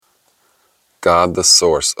God the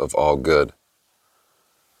source of all good.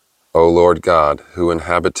 O Lord God, who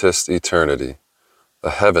inhabitest eternity,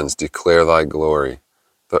 the heavens declare thy glory,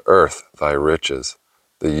 the earth thy riches,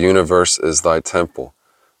 the universe is thy temple,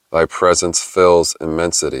 thy presence fills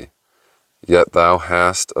immensity. Yet thou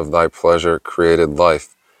hast of thy pleasure created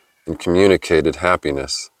life and communicated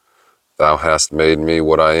happiness. Thou hast made me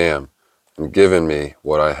what I am, and given me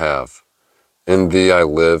what I have. In thee I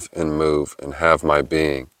live and move and have my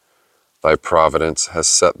being. Thy providence has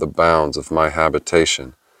set the bounds of my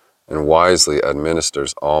habitation, and wisely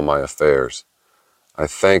administers all my affairs. I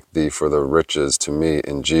thank thee for the riches to me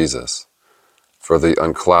in Jesus, for the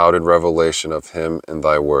unclouded revelation of him in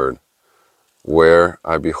thy word, where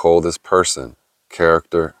I behold his person,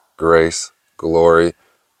 character, grace, glory,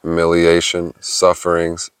 humiliation,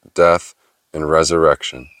 sufferings, death, and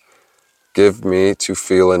resurrection. Give me to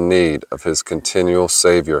feel in need of his continual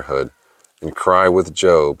Saviorhood, and cry with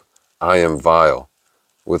Job, I am vile.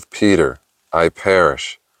 With Peter, I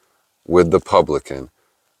perish. With the publican,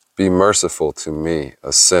 be merciful to me,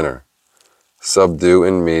 a sinner. Subdue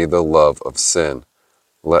in me the love of sin.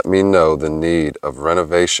 Let me know the need of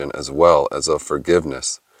renovation as well as of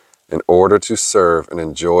forgiveness, in order to serve and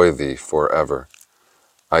enjoy thee forever.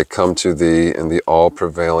 I come to thee in the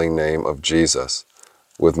all-prevailing name of Jesus,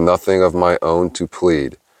 with nothing of my own to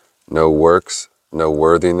plead, no works, no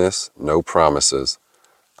worthiness, no promises.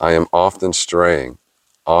 I am often straying,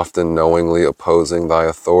 often knowingly opposing thy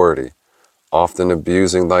authority, often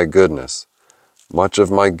abusing thy goodness. Much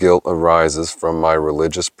of my guilt arises from my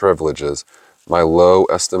religious privileges, my low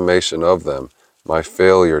estimation of them, my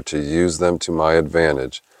failure to use them to my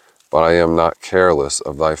advantage, but I am not careless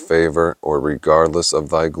of thy favor or regardless of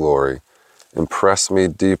thy glory. Impress me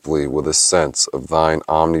deeply with a sense of thine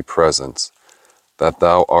omnipresence, that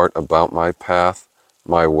thou art about my path,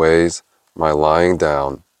 my ways, my lying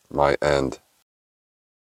down, my end.